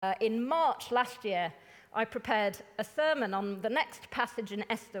In March last year, I prepared a sermon on the next passage in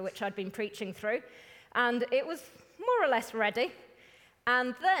Esther, which I'd been preaching through, and it was more or less ready.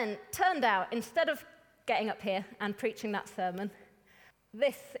 And then, turned out, instead of getting up here and preaching that sermon,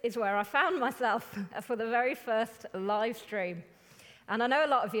 this is where I found myself for the very first live stream. And I know a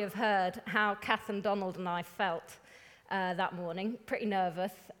lot of you have heard how Kath and Donald and I felt that morning, pretty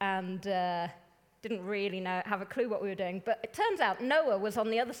nervous, and didn't really have a clue what we were doing. But it turns out Noah was on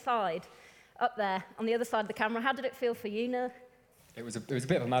the other side, up there, on the other side of the camera. How did it feel for you, Noah? It was a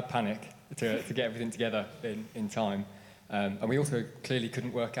bit of a mad panic to get everything together in time. And we also clearly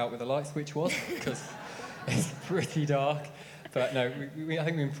couldn't work out where the light switch was, because it's pretty dark. But no, I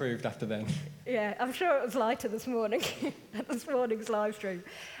think we improved after then. Yeah, I'm sure it was lighter this morning, at this morning's live stream.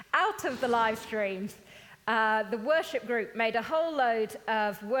 Out of the live streams, the worship group made a whole load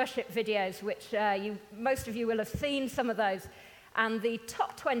of worship videos, which most of you will have seen some of those. And the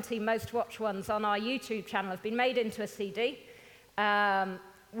top 20 most watched ones on our YouTube channel have been made into a CD,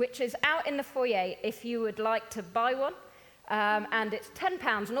 which is out in the foyer if you would like to buy one. And it's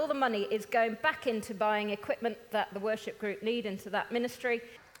 £10, and all the money is going back into buying equipment that the worship group need into that ministry.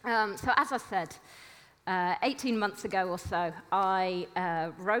 So as I said, 18 months ago or so, I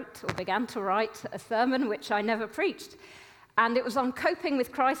began to write a sermon which I never preached. And it was on coping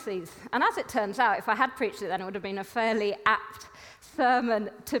with crises. And as it turns out, if I had preached it then, it would have been a fairly apt sermon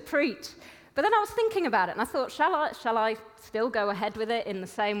to preach. But then I was thinking about it, and I thought, shall I still go ahead with it in the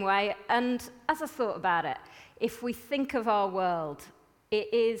same way? And as I thought about it, if we think of our world,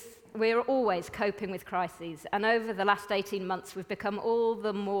 we're always coping with crises. And over the last 18 months, we've become all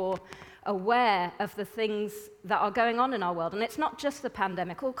the more aware of the things that are going on in our world. And it's not just the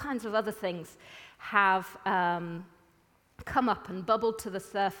pandemic. All kinds of other things have come up and bubbled to the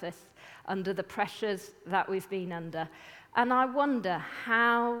surface under the pressures that we've been under. And I wonder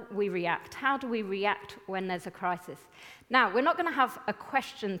how we react. How do we react when there's a crisis? Now, we're not going to have a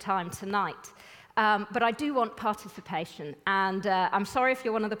question time tonight, but I do want participation. And I'm sorry if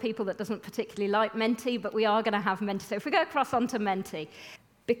you're one of the people that doesn't particularly like Menti, but we are going to have Menti. So if we go across onto Menti,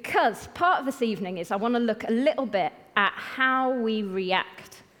 because part of this evening is I want to look a little bit at how we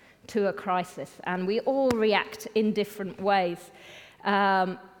react to a crisis. And we all react in different ways.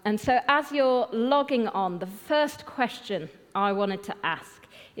 And so as you're logging on, the first question I wanted to ask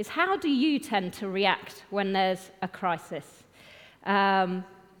is, how do you tend to react when there's a crisis? Do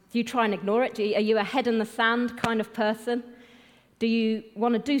you try and ignore it? Are you a head in the sand kind of person? Do you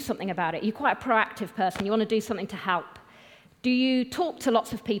want to do something about it? Are you quite a proactive person? You want to do something to help? Do you talk to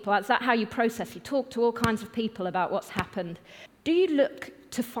lots of people? Is that how you process? You talk to all kinds of people about what's happened. Do you look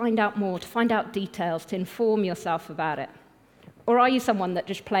to find out more, to find out details, to inform yourself about it? Or are you someone that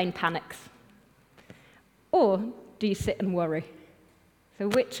just plain panics? Or do you sit and worry? So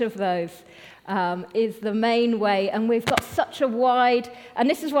which of those is the main way? And we've got such a wide, and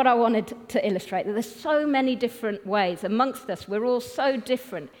this is what I wanted to illustrate, that there's so many different ways amongst us. We're all so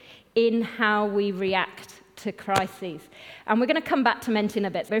different in how we react to crises. And we're going to come back to Menti in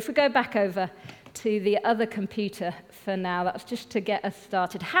a bit. But if we go back over to the other computer for now, that's just to get us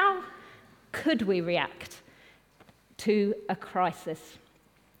started. How could we react to a crisis?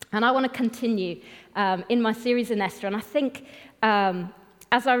 And I want to continue in my series in Esther, and I think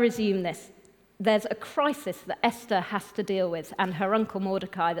as I resume this, there's a crisis that Esther has to deal with and her uncle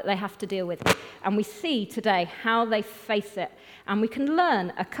Mordecai that they have to deal with. And we see today how they face it. And we can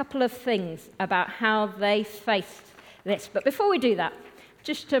learn a couple of things about how they faced this. But before we do that,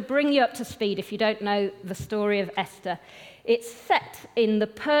 just to bring you up to speed if you don't know the story of Esther, it's set in the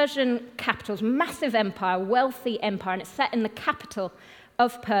Persian capital's massive empire, wealthy empire, and it's set in the capital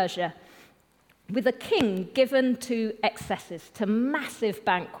of Persia, with a king given to excesses, to massive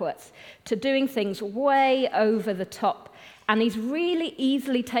banquets, to doing things way over the top. And he's really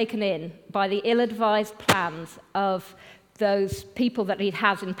easily taken in by the ill-advised plans of those people that he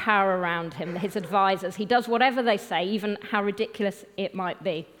has in power around him, his advisors. He does whatever they say, even how ridiculous it might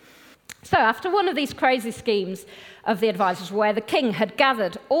be. So after one of these crazy schemes of the advisors, where the king had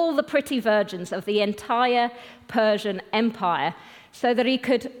gathered all the pretty virgins of the entire Persian Empire so that he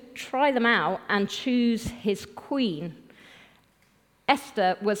could try them out and choose his queen,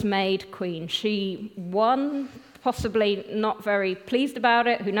 Esther was made queen. She won, possibly not very pleased about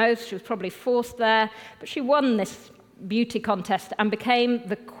it. Who knows? She was probably forced there. But she won this beauty contest and became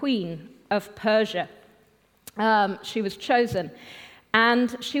the queen of Persia. She was chosen.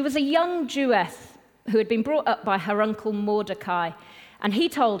 And she was a young Jewess who had been brought up by her uncle Mordecai. And he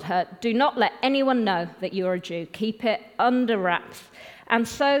told her, do not let anyone know that you're a Jew. Keep it under wraps. And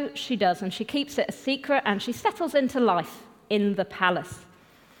so she does. And she keeps it a secret, and she settles into life in the palace.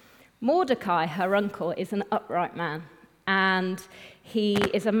 Mordecai, her uncle, is an upright man, and he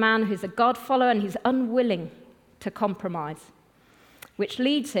is a man who's a God follower, and he's unwilling to compromise, which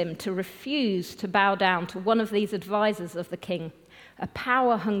leads him to refuse to bow down to one of these advisors of the king, a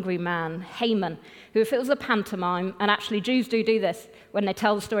power-hungry man, Haman, who, if it was a pantomime, and actually Jews do this when they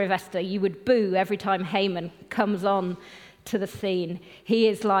tell the story of Esther, you would boo every time Haman comes on to the scene. He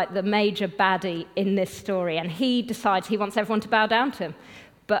is like the major baddie in this story, and he decides he wants everyone to bow down to him.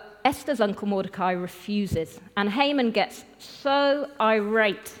 But Esther's uncle Mordecai refuses, and Haman gets so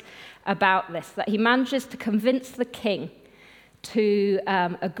irate about this that he manages to convince the king to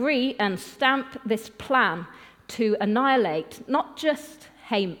agree and stamp this plan to annihilate not just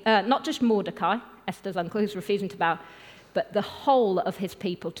Mordecai, Esther's uncle, who's refusing to bow, but the whole of his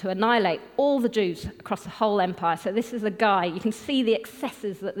people, to annihilate all the Jews across the whole empire. So this is a guy, you can see the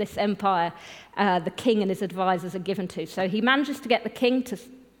excesses that this empire, the king and his advisors are given to. So he manages to get the king to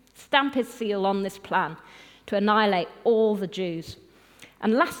stamp his seal on this plan to annihilate all the Jews.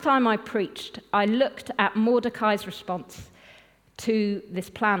 And last time I preached, I looked at Mordecai's response to this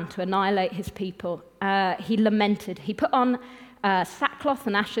plan to annihilate his people. He lamented. He put on sackcloth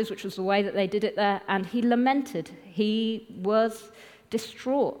and ashes, which was the way that they did it there, and he lamented. He was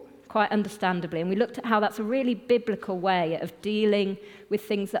distraught, quite understandably. And we looked at how that's a really biblical way of dealing with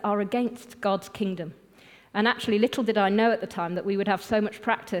things that are against God's kingdom. And actually, little did I know at the time that we would have so much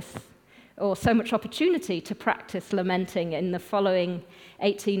practice or so much opportunity to practice lamenting in the following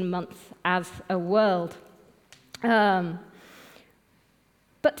 18 months as a world. But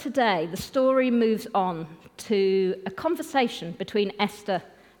today, the story moves on to a conversation between Esther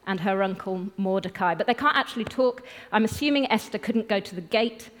and her uncle Mordecai. But they can't actually talk. I'm assuming Esther couldn't go to the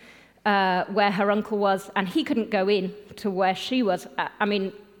gate where her uncle was, and he couldn't go in to where she was. I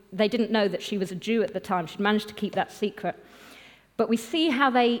mean, they didn't know that she was a Jew at the time. She'd managed to keep that secret. But we see how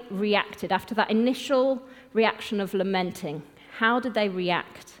they reacted after that initial reaction of lamenting. How did they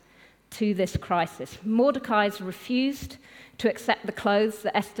react to this crisis? Mordecai's refused to accept the clothes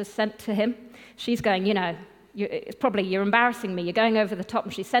that Esther sent to him. She's going, it's probably, you're embarrassing me, you're going over the top.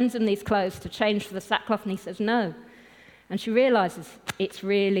 And she sends him these clothes to change for the sackcloth, and he says no. And she realizes it's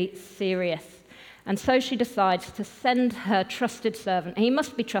really serious. And so she decides to send her trusted servant, and he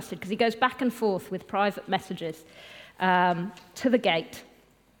must be trusted because he goes back and forth with private messages to the gate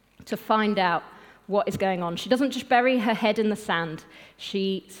to find out what is going on. She doesn't just bury her head in the sand.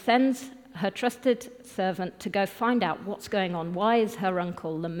 She sends her trusted servant to go find out what's going on. Why is her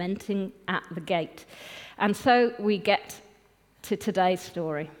uncle lamenting at the gate? And so we get to today's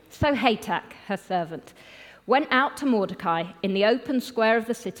story. So Hatak, her servant, went out to Mordecai in the open square of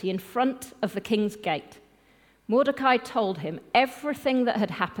the city in front of the king's gate. Mordecai told him everything that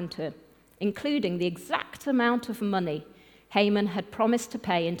had happened to him, including the exact amount of money Haman had promised to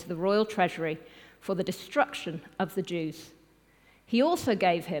pay into the royal treasury for the destruction of the Jews. He also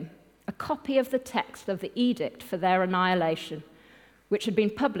gave him a copy of the text of the edict for their annihilation, which had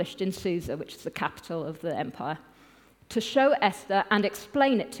been published in Susa, which is the capital of the empire, to show Esther and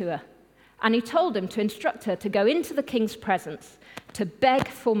explain it to her. And he told him to instruct her to go into the king's presence, to beg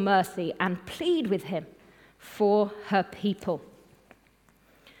for mercy and plead with him for her people.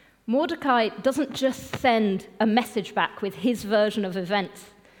 Mordecai doesn't just send a message back with his version of events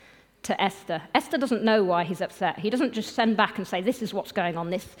to Esther. Esther doesn't know why he's upset. He doesn't just send back and say, this is what's going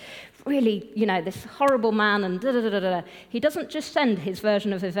on, this really, this horrible man and da-da-da-da-da. He doesn't just send his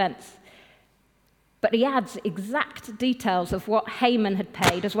version of events, but he adds exact details of what Haman had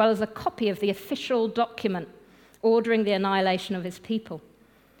paid, as well as a copy of the official document ordering the annihilation of his people.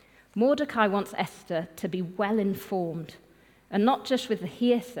 Mordecai wants Esther to be well informed, and not just with the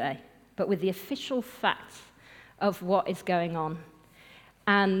hearsay, but with the official facts of what is going on.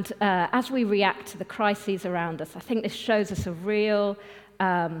 And as we react to the crises around us, I think this shows us a real,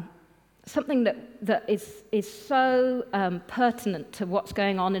 something that is so pertinent to what's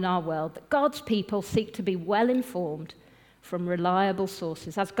going on in our world, that God's people seek to be well informed from reliable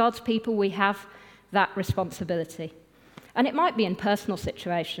sources. As God's people, we have that responsibility. And it might be in personal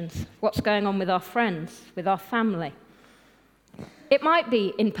situations, what's going on with our friends, with our family. It might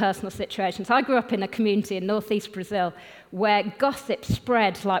be in personal situations. I grew up in a community in northeast Brazil where gossip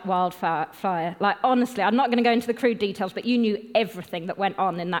spread like wildfire. Like, honestly, I'm not going to go into the crude details, but you knew everything that went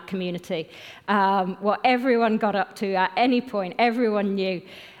on in that community. What everyone got up to at any point, everyone knew.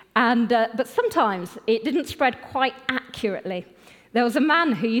 But sometimes it didn't spread quite accurately. There was a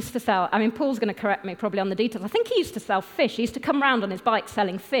man who used to sell, Paul's going to correct me probably on the details. I think he used to sell fish. He used to come around on his bike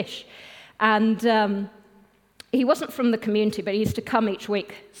selling fish. And he wasn't from the community, but he used to come each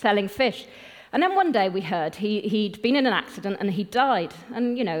week selling fish. And then one day we heard he'd been in an accident and he died.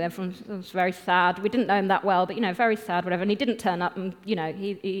 And, everyone was very sad. We didn't know him that well, but, very sad, whatever. And he didn't turn up and,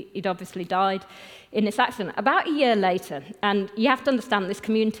 he'd obviously died in this accident. About a year later, and you have to understand this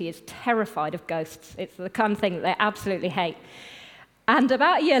community is terrified of ghosts. It's the kind of thing that they absolutely hate. And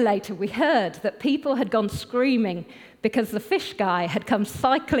about a year later, we heard that people had gone screaming because the fish guy had come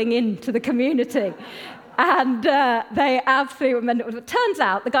cycling into the community. And they absolutely, it turns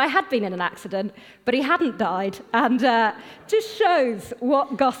out the guy had been in an accident, but he hadn't died. And just shows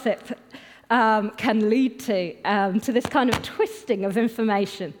what gossip can lead to this kind of twisting of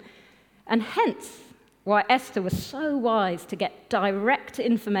information. And hence why Esther was so wise to get direct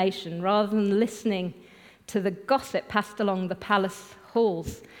information rather than listening to the gossip passed along the palace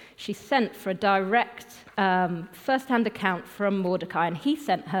halls. She sent for a direct first-hand account from Mordecai, and he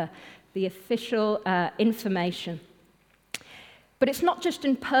sent her the official information. But it's not just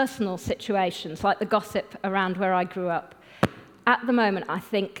in personal situations, like the gossip around where I grew up. At the moment, I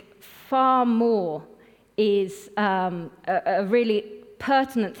think far more is a really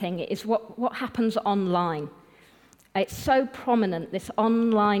pertinent thing is what happens online. It's so prominent, this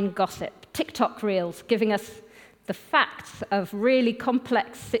online gossip. TikTok reels giving us the facts of really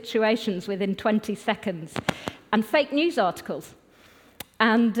complex situations within 20 seconds, and fake news articles.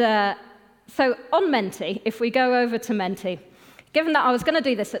 And so on Menti, if we go over to Menti, given that I was going to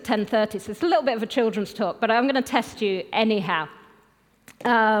do this at 10:30, so it's a little bit of a children's talk, but I'm going to test you anyhow.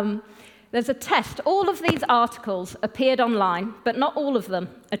 There's a test. All of these articles appeared online, but not all of them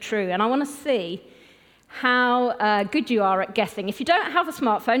are true. And I want to see how good you are at guessing. If you don't have a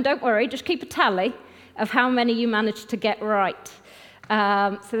smartphone, don't worry, just keep a tally of how many you managed to get right.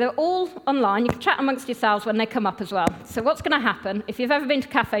 So they're all online. You can chat amongst yourselves when they come up as well. So what's going to happen, if you've ever been to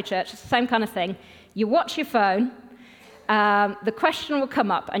Cafe Church, it's the same kind of thing. You watch your phone, the question will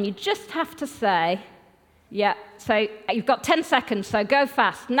come up, and you just have to say, yeah, so you've got 10 seconds, so go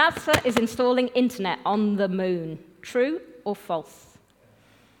fast. NASA is installing internet on the moon. True or false?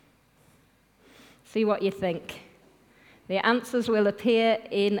 See what you think. The answers will appear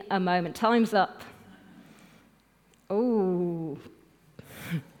in a moment. Time's up. Oh.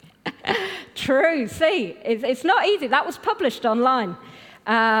 True. See, it's not easy. That was published online.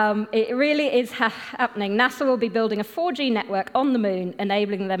 It really is happening. NASA will be building a 4G network on the moon,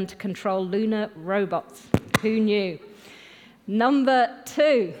 enabling them to control lunar robots. Who knew? Number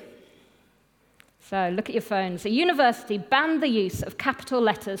 2. So look at your phones. A university banned the use of capital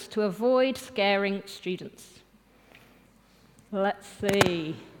letters to avoid scaring students. Let's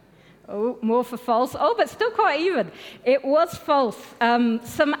see. Oh, more for false. Oh, but still quite even. It was false.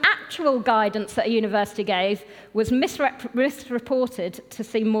 Some actual guidance that a university gave was misreported to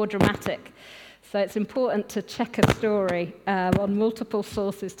seem more dramatic. So it's important to check a story on multiple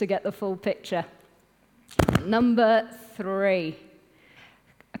sources to get the full picture. Number 3.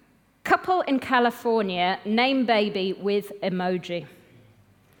 A couple in California name baby with emoji.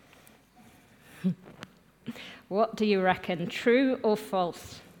 What do you reckon? True or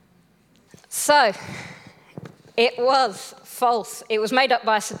false? So, it was false. It was made up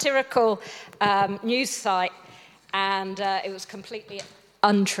by a satirical news site, and it was completely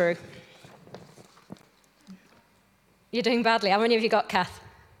untrue. You're doing badly. How many have you got, Kath?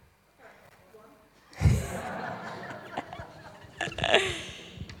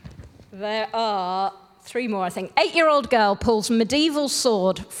 There are 3 more, I think. 8-year-old girl pulls medieval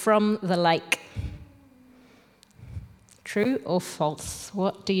sword from the lake. True or false?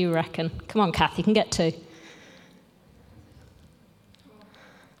 What do you reckon? Come on, Kath, you can get 2.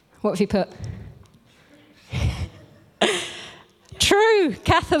 What have you put? True,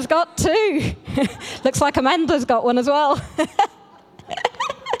 Kath has got 2. Looks like Amanda's got one as well.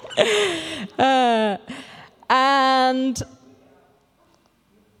 And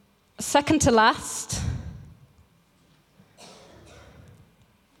second to last.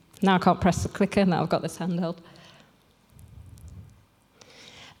 Now I can't press the clicker, now I've got this handheld.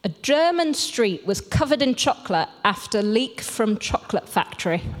 A German street was covered in chocolate after leak from chocolate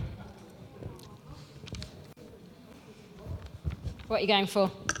factory. What are you going for?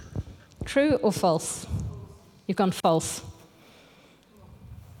 True or false? You've gone false.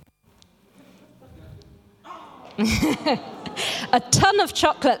 A ton of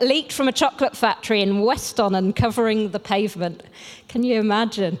chocolate leaked from a chocolate factory in Weston covering the pavement. Can you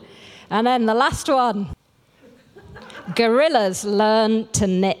imagine? And then the last one. Gorillas learn to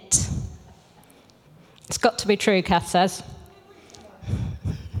knit. It's got to be true, Kath says.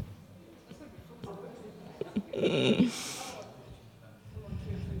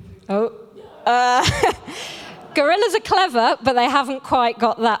 Gorillas are clever, but they haven't quite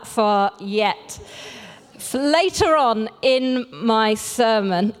got that far yet. Later on in my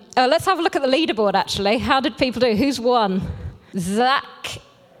sermon, let's have a look at the leaderboard, actually. How did people do? Who's won? Zach,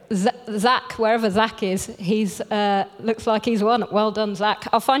 wherever Zach is, he's looks like he's won. Well done, Zach.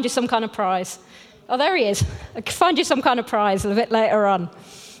 I'll find you some kind of prize. Oh, there he is. I'll find you some kind of prize a bit later on.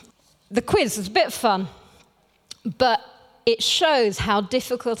 The quiz is a bit of fun, but it shows how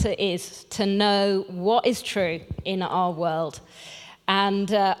difficult it is to know what is true in our world.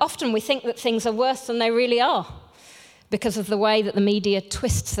 And often we think that things are worse than they really are because of the way that the media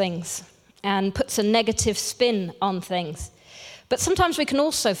twists things and puts a negative spin on things. But sometimes we can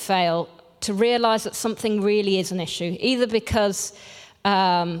also fail to realize that something really is an issue, either because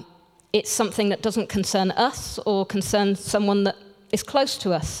it's something that doesn't concern us or concern someone that is close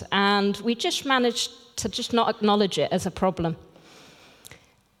to us, and we just manage to just not acknowledge it as a problem.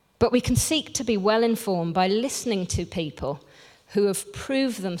 But we can seek to be well informed by listening to people who have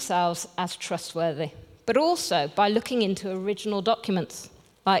proved themselves as trustworthy, but also by looking into original documents,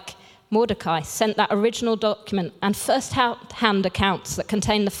 like Mordecai sent that original document and first-hand accounts that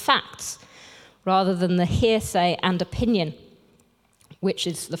contain the facts rather than the hearsay and opinion, which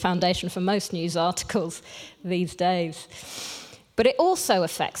is the foundation for most news articles these days. But it also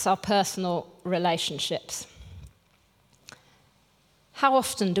affects our personal relationships. How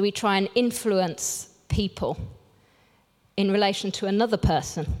often do we try and influence people in relation to another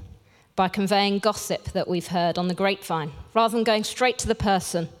person by conveying gossip that we've heard on the grapevine, rather than going straight to the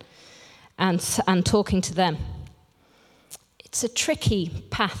person and talking to them? It's a tricky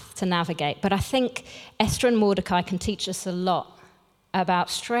path to navigate, but I think Esther and Mordecai can teach us a lot about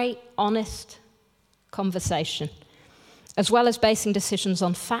straight, honest conversation, as well as basing decisions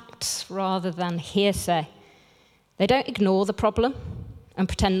on facts rather than hearsay. They don't ignore the problem and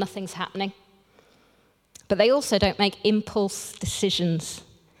pretend nothing's happening, but they also don't make impulse decisions.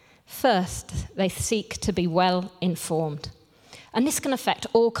 First, they seek to be well informed. And this can affect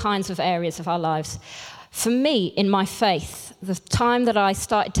all kinds of areas of our lives. For me, in my faith, the time that I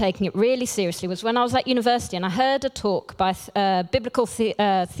started taking it really seriously was when I was at university, and I heard a talk by a biblical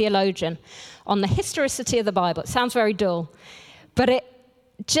theologian on the historicity of the Bible. It sounds very dull, but it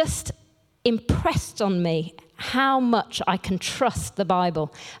just impressed on me how much I can trust the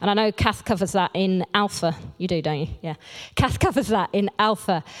Bible. And I know Kath covers that in Alpha. You do, don't you? Yeah. Kath covers that in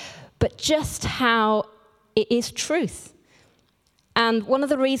Alpha. But just how it is truth. And one of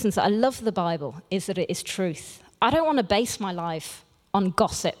the reasons that I love the Bible is that it is truth. I don't want to base my life on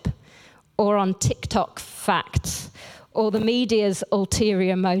gossip or on TikTok facts or the media's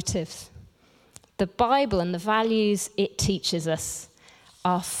ulterior motives. The Bible and the values it teaches us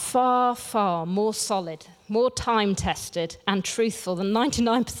are far, far more solid, more time-tested and truthful than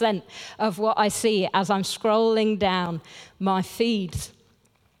 99% of what I see as I'm scrolling down my feeds.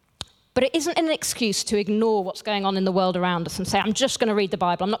 But it isn't an excuse to ignore what's going on in the world around us and say, I'm just going to read the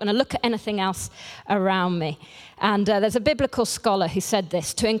Bible. I'm not going to look at anything else around me. And there's a biblical scholar who said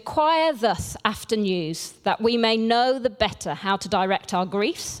this: to inquire thus after news, that we may know the better how to direct our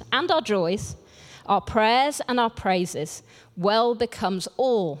griefs and our joys, our prayers and our praises, well becomes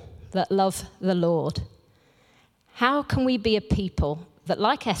all that love the Lord. How can we be a people that,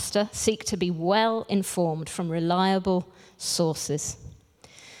 like Esther, seek to be well informed from reliable sources?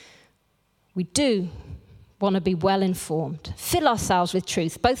 We do want to be well informed, fill ourselves with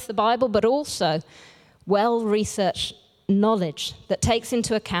truth, both the Bible, but also well-researched knowledge that takes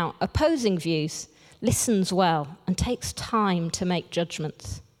into account opposing views, listens well, and takes time to make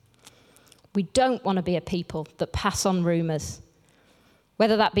judgments. We don't want to be a people that pass on rumors,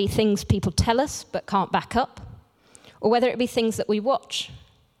 whether that be things people tell us but can't back up, or whether it be things that we watch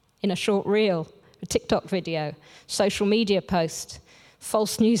in a short reel, a TikTok video, social media post,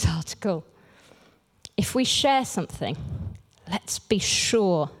 false news article. If we share something, let's be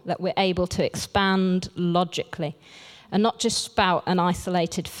sure that we're able to expand logically and not just spout an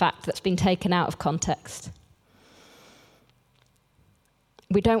isolated fact that's been taken out of context.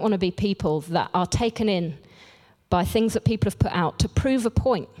 We don't want to be people that are taken in by things that people have put out to prove a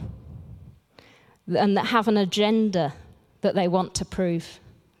point and that have an agenda that they want to prove.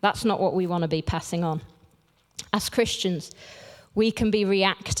 That's not what we want to be passing on. As Christians, we can be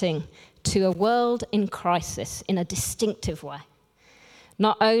reacting to a world in crisis in a distinctive way,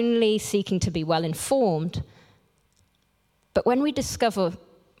 not only seeking to be well informed, but when we discover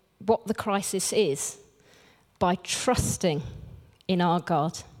what the crisis is, by trusting in our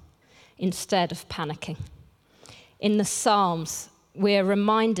God instead of panicking. In the Psalms, we're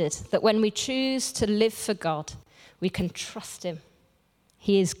reminded that when we choose to live for God, we can trust him.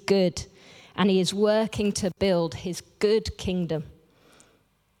 He is good, and he is working to build his good kingdom.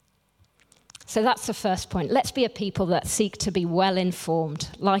 So that's the first point. Let's be a people that seek to be well informed,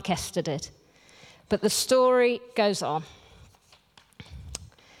 like Esther did. But the story goes on.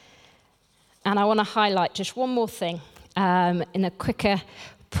 And I want to highlight just one more thing in a quicker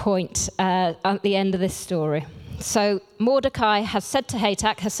point at the end of this story. So Mordecai has said to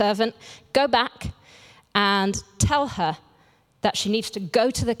Hatach, her servant, go back and tell her that she needs to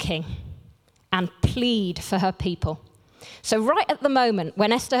go to the king and plead for her people. So right at the moment,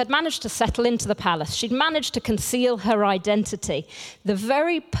 when Esther had managed to settle into the palace, she'd managed to conceal her identity. The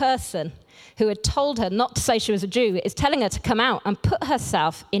very person who had told her not to say she was a Jew is telling her to come out and put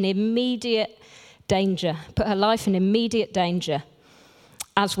herself in immediate danger, put her life in immediate danger,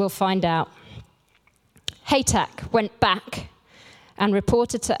 as we'll find out. Hatach went back and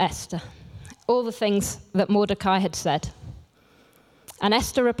reported to Esther all the things that Mordecai had said. And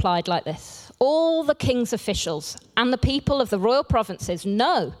Esther replied like this: all the king's officials and the people of the royal provinces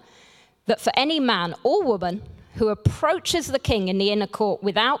know that for any man or woman who approaches the king in the inner court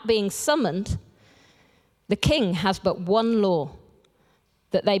without being summoned, the king has but one law,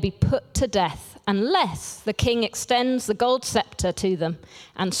 that they be put to death unless the king extends the gold scepter to them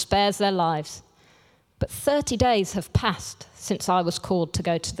and spares their lives. But 30 days have passed since I was called to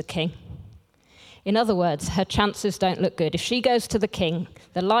go to the king. In other words, her chances don't look good. If she goes to the king,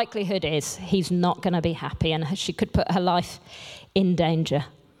 the likelihood is he's not going to be happy, and she could put her life in danger.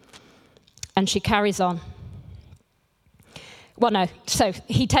 And she carries on. So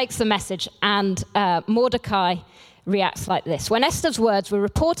he takes the message, and Mordecai reacts like this. When Esther's words were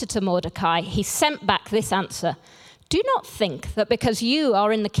reported to Mordecai, he sent back this answer: do not think that because you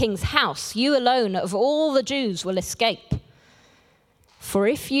are in the king's house, you alone of all the Jews will escape. For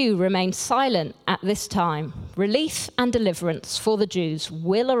if you remain silent at this time, relief and deliverance for the Jews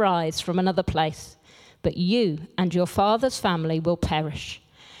will arise from another place, but you and your father's family will perish.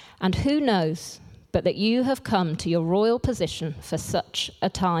 And who knows but that you have come to your royal position for such a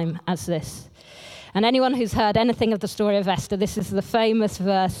time as this. And anyone who's heard anything of the story of Esther, this is the famous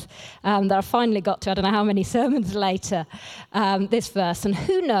verse that I finally got to, I don't know how many sermons later, this verse. And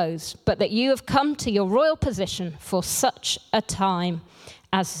who knows but that you have come to your royal position for such a time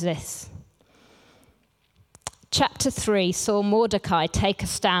as this. Chapter 3 saw Mordecai take a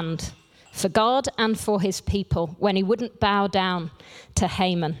stand for God and for his people when he wouldn't bow down to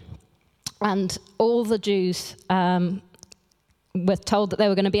Haman. And all the Jews were told that they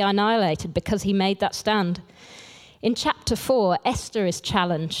were going to be annihilated because he made that stand. In chapter 4, Esther is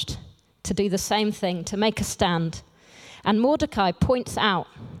challenged to do the same thing, to make a stand. And Mordecai points out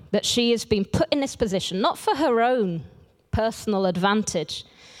that she has been put in this position, not for her own personal advantage,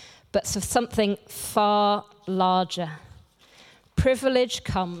 but for something far larger. Privilege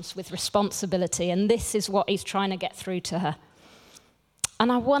comes with responsibility, and this is what he's trying to get through to her. And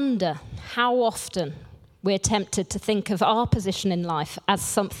I wonder how often we're tempted to think of our position in life as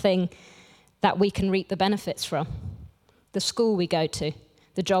something that we can reap the benefits from. The school we go to,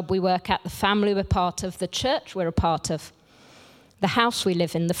 the job we work at, the family we're part of, the church we're a part of, the house we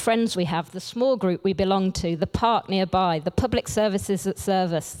live in, the friends we have, the small group we belong to, the park nearby, the public services that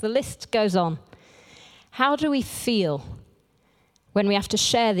serve us. The list goes on. How do we feel when we have to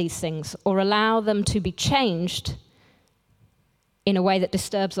share these things or allow them to be changed in a way that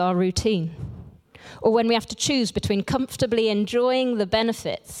disturbs our routine? Or when we have to choose between comfortably enjoying the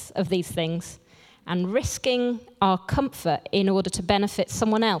benefits of these things and risking our comfort in order to benefit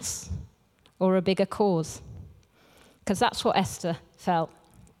someone else or a bigger cause? Because that's what Esther felt.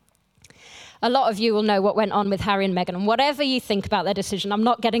 A lot of you will know what went on with Harry and Meghan, and whatever you think about their decision, I'm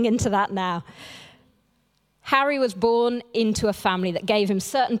not getting into that now. Harry was born into a family that gave him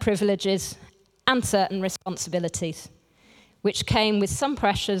certain privileges and certain responsibilities, which came with some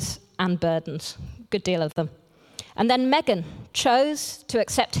pressures and burdens, a good deal of them. And then Meghan chose to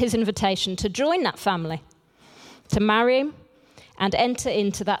accept his invitation to join that family, to marry him and enter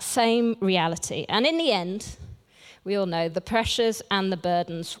into that same reality. And in the end, we all know the pressures and the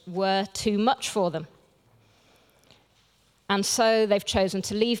burdens were too much for them. And so they've chosen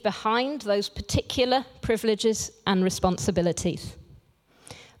to leave behind those particular privileges and responsibilities.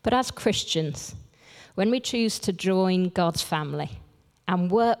 But as Christians, when we choose to join God's family and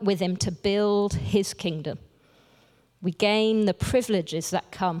work with him to build his kingdom, we gain the privileges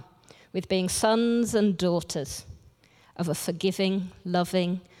that come with being sons and daughters of a forgiving,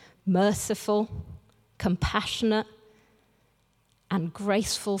 loving, merciful, compassionate, and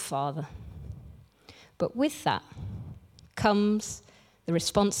graceful Father. But with that comes the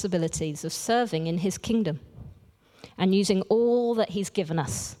responsibilities of serving in his kingdom and using all that he's given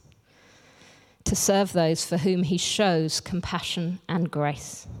us to serve those for whom he shows compassion and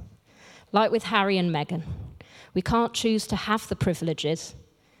grace. Like with Harry and Meghan, we can't choose to have the privileges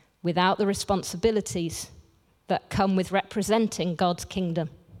without the responsibilities that come with representing God's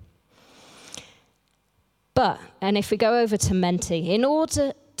kingdom. But, and if we go over to Menti, in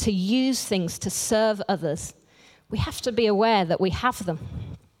order to use things to serve others, we have to be aware that we have them.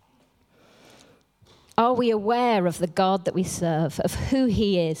 Are we aware of the God that we serve, of who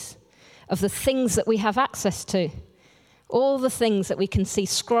he is, of the things that we have access to? All the things that we can see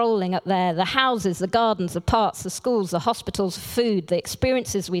scrolling up there, the houses, the gardens, the parks, the schools, the hospitals, the food, the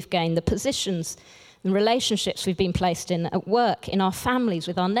experiences we've gained, the positions, the relationships we've been placed in at work, in our families,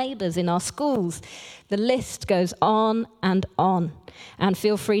 with our neighbours, in our schools. The list goes on. And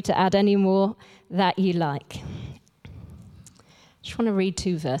feel free to add any more that you like. I just want to read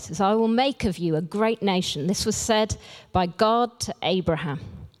 2 verses. I will make of you a great nation. This was said by God to Abraham.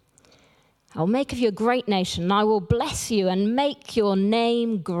 I'll make of you a great nation, and I will bless you and make your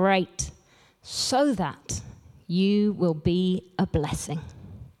name great, so that you will be a blessing.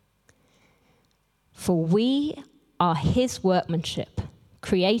 For we are his workmanship,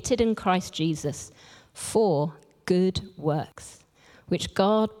 created in Christ Jesus for good works, which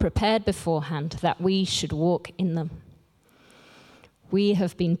God prepared beforehand that we should walk in them. We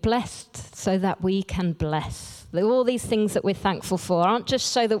have been blessed so that we can bless. All these things that we're thankful for aren't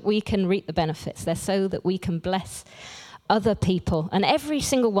just so that we can reap the benefits. They're so that we can bless other people. And every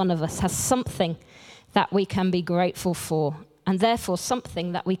single one of us has something that we can be grateful for, and therefore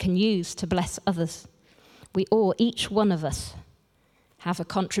something that we can use to bless others. We all, each one of us, have a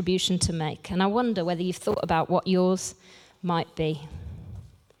contribution to make. And I wonder whether you've thought about what yours might be.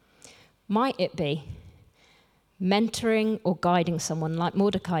 Might it be mentoring or guiding someone like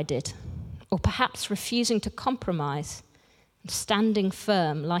Mordecai did, or perhaps refusing to compromise and standing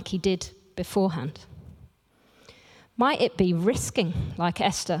firm like he did beforehand? Might it be risking like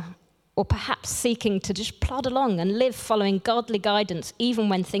Esther, or perhaps seeking to just plod along and live following godly guidance even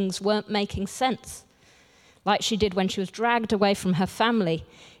when things weren't making sense, like she did when she was dragged away from her family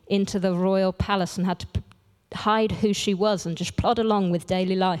into the royal palace and had to hide who she was and just plod along with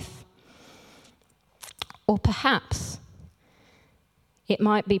daily life? Or perhaps it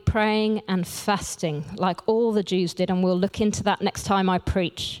might be praying and fasting like all the Jews did, and we'll look into that next time I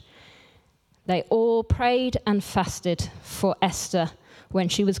preach. They all prayed and fasted for Esther when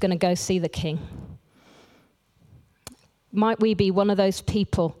she was going to go see the king. Might we be one of those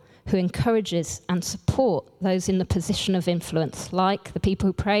people who encourages and support those in the position of influence, like the people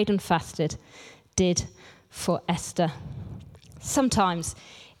who prayed and fasted did for Esther? Sometimes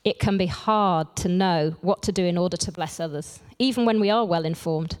it can be hard to know what to do in order to bless others, even when we are well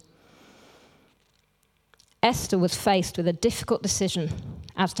informed. Esther was faced with a difficult decision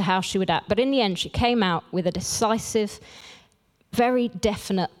as to how she would act, but in the end she came out with a decisive, very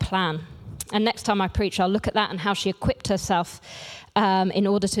definite plan. And next time I preach, I'll look at that and how she equipped herself in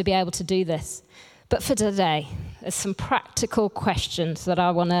order to be able to do this. But for today, there's some practical questions that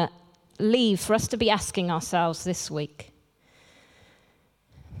I want to leave for us to be asking ourselves this week.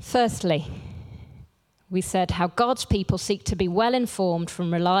 Firstly, we said how God's people seek to be well informed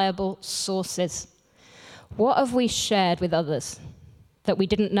from reliable sources. What have we shared with others that we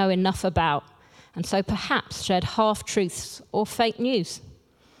didn't know enough about, and so perhaps shared half-truths or fake news?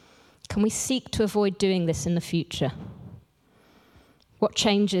 Can we seek to avoid doing this in the future? What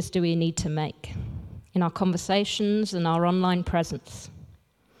changes do we need to make in our conversations and our online presence?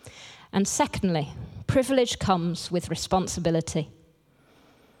 And secondly, privilege comes with responsibility.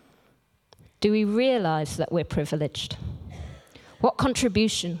 Do we realize that we're privileged? What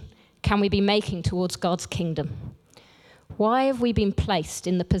contribution can we be making towards God's kingdom? Why have we been placed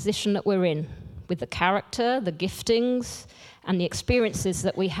in the position that we're in, with the character, the giftings, and the experiences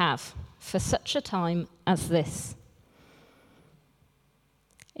that we have for such a time as this?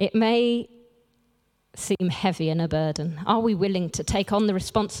 It may seem heavy and a burden. Are we willing to take on the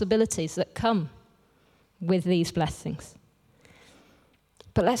responsibilities that come with these blessings?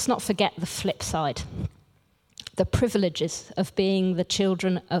 But let's not forget the flip side, the privileges of being the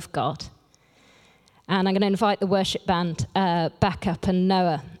children of God. And I'm going to invite the worship band back up, and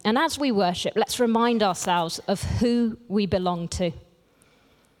Noah. And as we worship, let's remind ourselves of who we belong to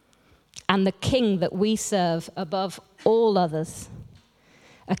and the king that we serve above all others.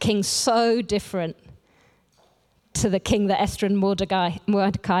 A king so different to the king that Esther and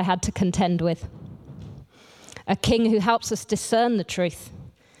Mordecai had to contend with. A king who helps us discern the truth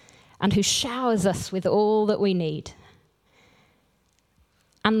and who showers us with all that we need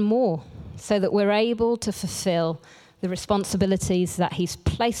and more, so that we're able to fulfill the responsibilities that he's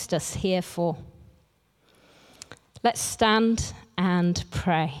placed us here for. Let's stand and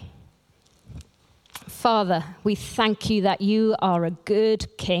pray. Father, we thank you that you are a good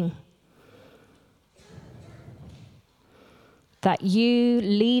king, that you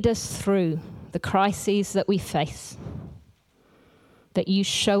lead us through the crises that we face, that you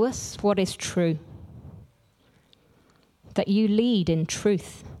show us what is true, that you lead in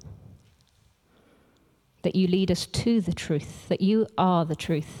truth, that you lead us to the truth, that you are the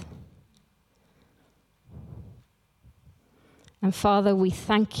truth. And Father, we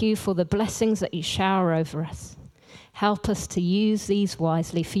thank you for the blessings that you shower over us. Help us to use these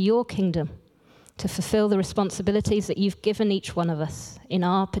wisely for your kingdom, to fulfill the responsibilities that you've given each one of us in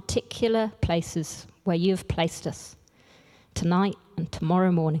our particular places where you've placed us tonight and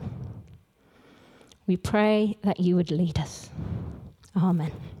tomorrow morning. We pray that you would lead us.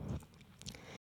 Amen.